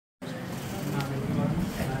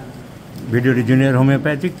ভিডিওটি junior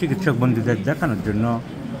homeopathic চিকিৎসক বন্ধুদের দেখানোর জন্য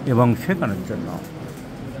এবং শেখানোর জন্য।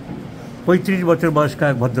 35 বছর বয়স্ক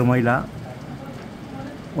এক ভদ্রমহিলা,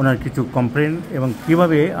 ওনার কিছু কমপ্লেন এবং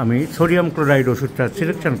কীভাবে আমি সোডিয়াম ক্লোরাইড ওষুধটা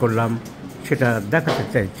সিলেকশন করলাম সেটা দেখাতে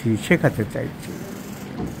চাইছি, শেখাতে চাইছি।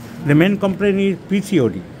 The main complain is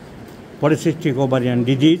PCOD, polycystic ovarian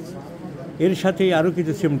disease. এর সাথে আরও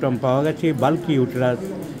কিছু সিমটম পাওয়া গেছে: bulky uterus,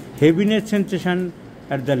 heaviness sensation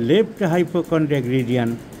at the left hypochondriac region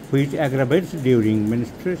which aggravates during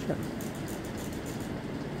menstruation.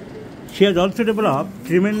 She has also developed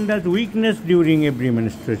tremendous weakness during every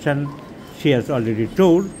menstruation. She has already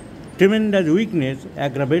told tremendous weakness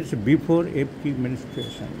aggravates before every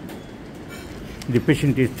menstruation. The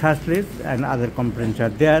patient is thirstless and other complaints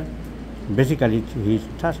are there. Basically, he is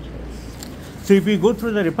thirstless. So if we go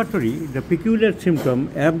through the repertory, the peculiar symptom,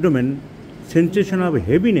 abdomen, sensation of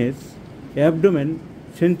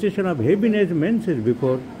heaviness, menses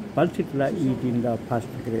before pulsatilla is in the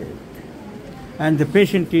first grade. And the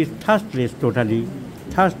patient is thirstless, totally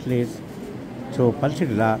thirstless. So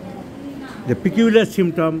pulsatilla, the peculiar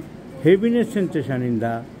symptom, heaviness sensation in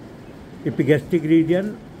the epigastric region,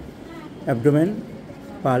 abdomen,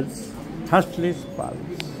 pulse, thirstless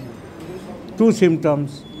pulse. Two symptoms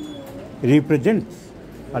represents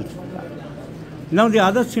pulsatilla. Now the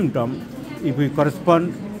other symptom, if we correspond,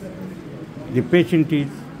 the patient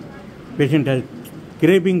has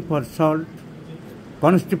craving for salt,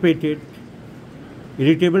 constipated,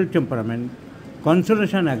 irritable temperament,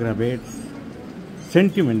 consolation aggravates,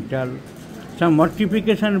 sentimental, some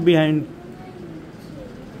mortification behind.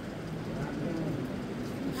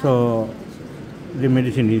 So the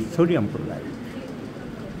medicine is sodium chloride.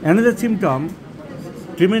 Another symptom,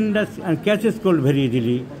 tremendous and catches cold very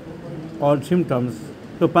easily. All symptoms.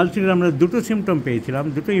 So pulsatilla আমরা দুটো symptom পেয়েছিলাম,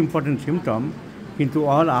 দুটো important symptom, কিন্তু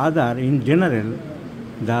all other in general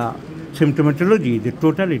the symptomatology, the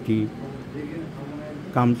totality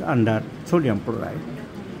comes under sodium chloride.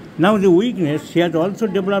 Now the weakness, she has also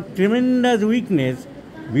developed tremendous weakness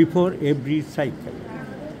before every cycle.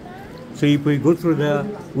 So if we go through the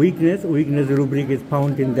weakness rubric is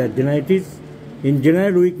found in the generitis. In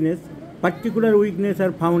general weakness, particular weakness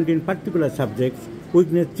are found in particular subjects.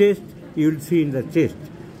 Weakness chest, you will see in the chest.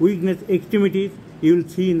 Weakness extremities, you will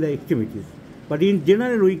see in the extremities. But in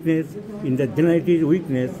general weakness, in the generitis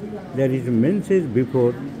weakness, there is menses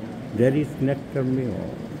before there is Nat Mur.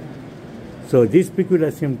 So this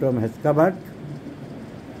peculiar symptom has covered,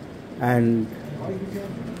 and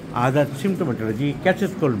other symptomatology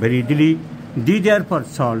catches cold very easily, desire for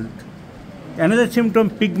salt. Another symptom,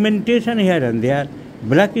 pigmentation here and there,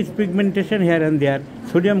 blackish pigmentation here and there.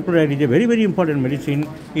 Sodium chloride is a very, very important medicine.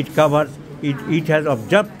 It covers, it has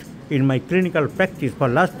observed in my clinical practice for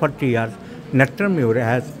last 40 years. Nat Mur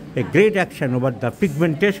has a great action over the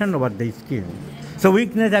pigmentation over the skin. So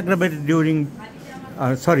weakness aggravates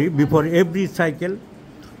before every cycle,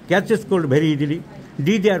 catches cold very easily,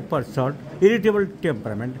 desire for salt, irritable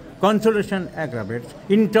temperament, consolation aggravates,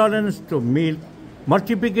 intolerance to milk,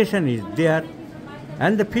 mortification is there,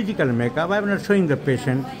 and the physical makeup. I am not showing the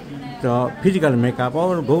patient. The physical makeup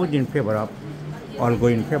all go in favor of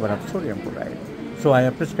sodium chloride. So I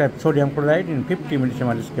have prescribed sodium chloride in 50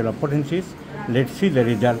 millisieverts scale of potencies. Let's see the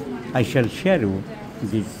result. I shall share you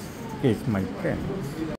this case, my friend.